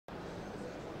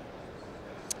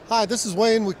Hi, this is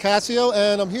Wayne with Casio,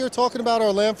 and I'm here talking about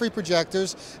our lamp-free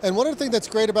projectors. And one of the things that's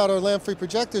great about our lamp-free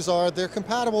projectors are they're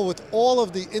compatible with all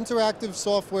of the interactive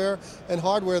software and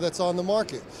hardware that's on the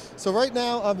market. So right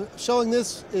now I'm showing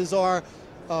this is our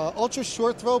ultra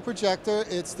short throw projector.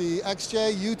 It's the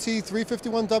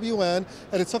XJ-UT351WN,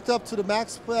 and it's hooked up to the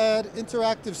MAXPAD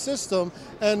interactive system.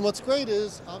 And what's great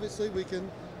is, obviously, we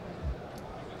can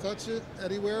touch it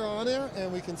anywhere on there,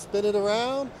 and we can spin it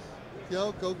around,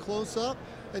 go close up.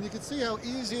 And you can see how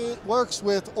easy it works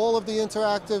with all of the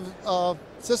interactive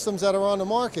systems that are on the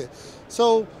market.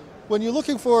 So when you're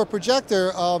looking for a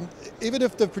projector, even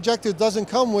if the projector doesn't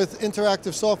come with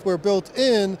interactive software built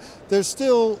in, there's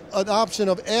still an option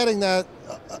of adding that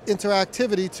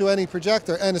interactivity to any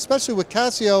projector. And especially with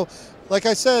Casio, like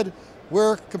I said,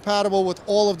 we're compatible with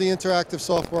all of the interactive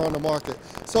software on the market.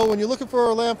 So when you're looking for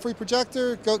a lamp-free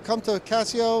projector, come to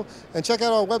Casio and check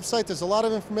out our website. There's a lot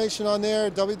of information on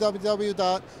there,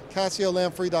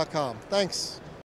 www.casiolampfree.com. Thanks.